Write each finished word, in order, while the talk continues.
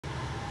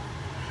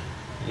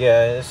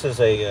Yeah, this is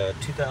a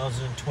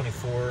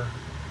 2024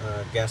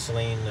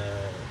 gasoline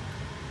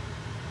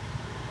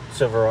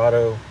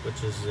Silverado,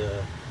 which is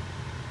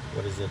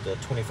what is it, the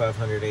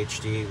 2500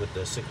 HD with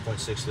the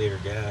 6.6 liter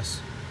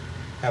gas.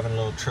 Having a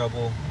little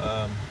trouble.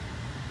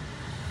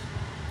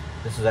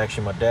 This is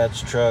actually my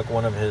dad's truck,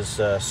 one of his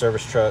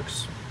service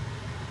trucks.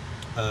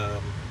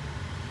 Um,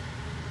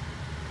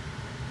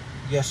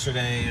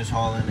 Yesterday, he was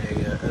hauling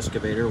a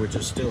excavator, which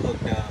is still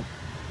hooked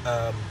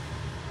up.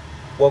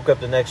 Woke up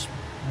the next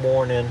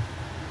morning,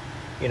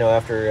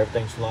 after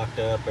everything's locked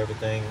up,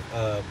 everything.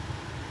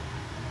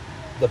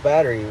 The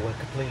battery went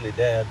completely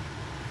dead.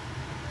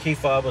 Key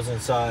fob was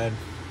inside,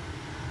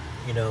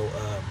 you know,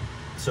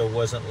 so it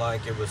wasn't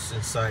like it was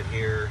inside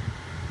here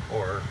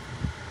or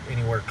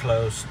anywhere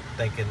close,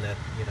 thinking that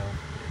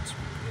it's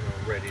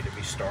ready to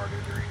be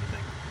started or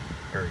anything,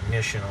 or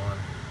ignition on.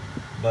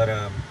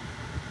 But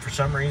for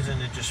some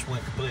reason, it just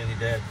went completely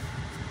dead,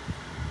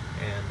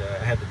 and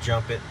I had to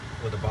jump it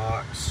with a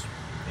box.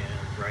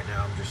 And right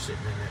now, I'm just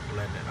sitting in it,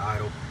 letting it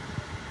idle.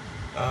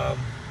 I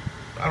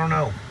don't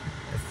know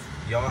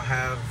if y'all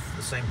have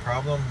the same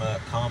problem.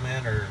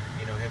 Comment or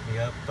hit me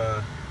up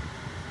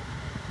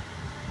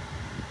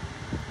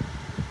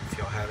if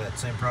y'all have that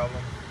same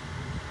problem.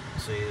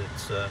 See,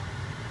 it's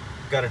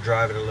got to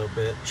drive it a little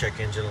bit, check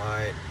engine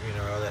light,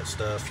 all that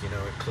stuff. It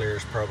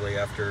clears probably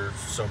after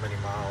so many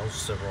miles,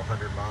 several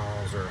hundred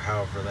miles, or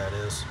however that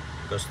is.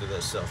 Goes through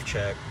that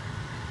self-check.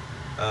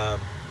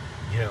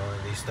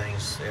 These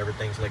things,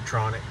 everything's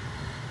electronic.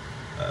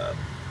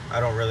 I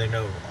don't really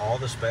know all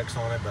the specs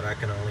on it, but I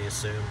can only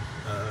assume.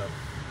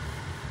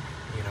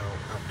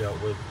 I've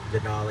dealt with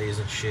Denali's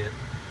and shit,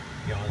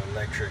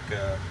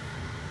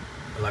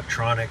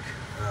 electronic,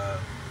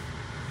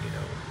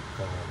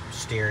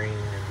 steering,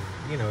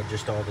 and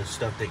just all the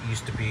stuff that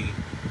used to be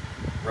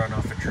run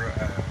off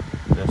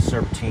the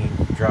serpentine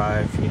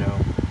drive.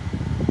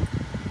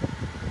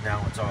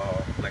 Now it's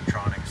all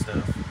electronic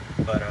stuff.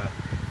 But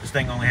this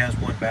thing only has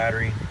one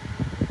battery,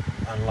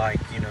 unlike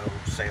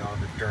say all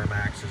the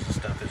Duramaxes and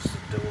stuff. It's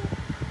dual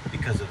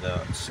because of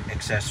the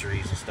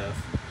accessories and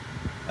stuff.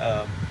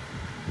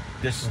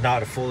 This is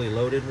not a fully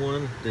loaded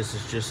one. This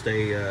is just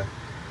a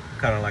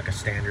kind of like a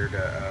standard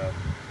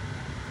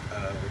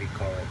what do you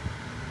call it,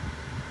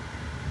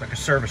 like a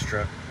service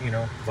truck,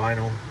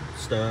 vinyl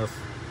stuff.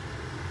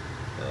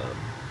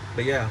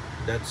 But yeah,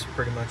 that's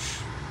pretty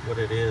much what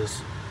it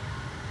is.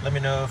 Let me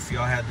know if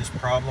y'all had this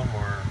problem,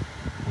 or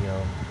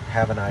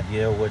have an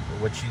idea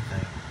what you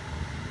think.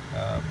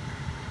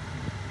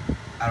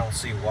 I don't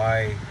see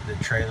why the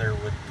trailer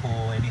would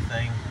pull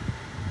anything,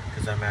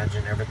 because I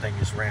imagine everything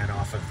is ran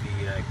off of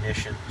the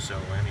ignition. So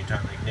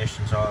anytime the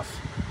ignition's off,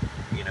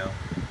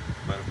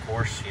 but of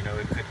course,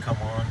 it could come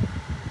on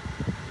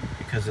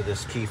because of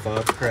this key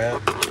fob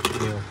crap,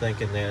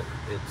 thinking that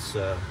it's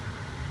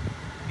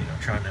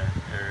trying to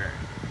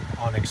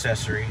on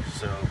accessory.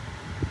 So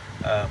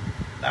I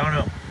don't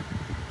know,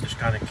 just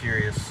kind of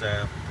curious.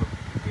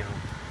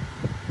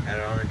 Had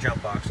it on a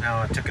jump box.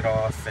 Now I took it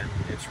off and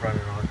it's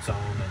running on its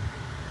own, and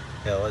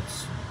hell,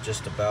 it's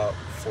just about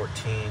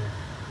 14.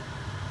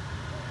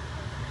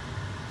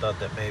 Thought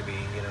that maybe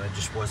it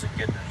just wasn't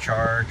getting a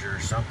charge or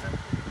something,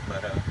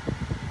 but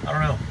I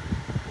don't know,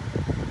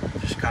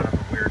 just kind of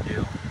a weird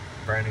deal.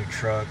 Brand new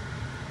truck,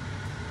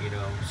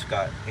 it's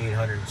got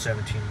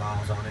 817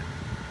 miles on it,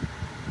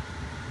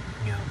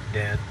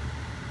 dead.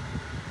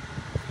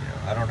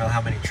 I don't know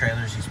how many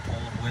trailers he's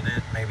pulled with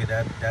it. Maybe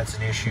that's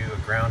an issue, a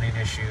grounding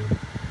issue,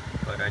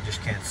 but I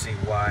just can't see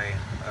why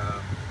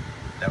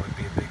that would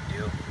be a big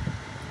deal.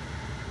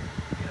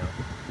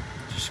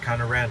 Just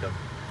kind of random,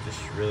 just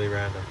really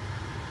random.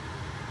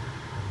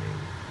 I mean,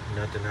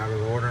 nothing out of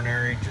the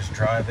ordinary. Just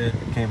drive it.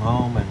 Came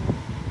home and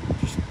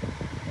just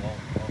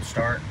won't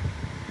start.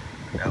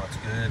 Now it's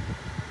good.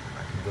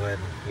 I can go ahead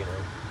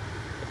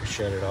and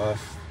shut it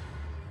off.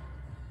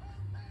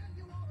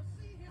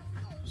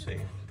 See,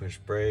 push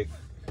brake,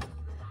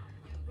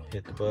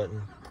 hit the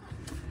button,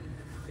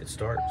 it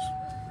starts.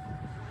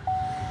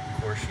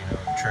 Of course, the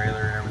trailer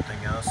and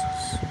everything else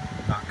is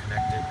not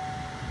connected.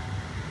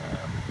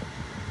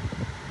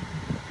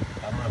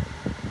 I don't know.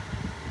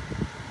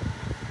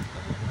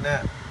 Other than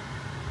that,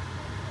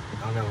 I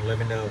don't know. Let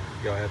me know if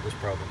y'all have this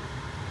problem.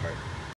 All right.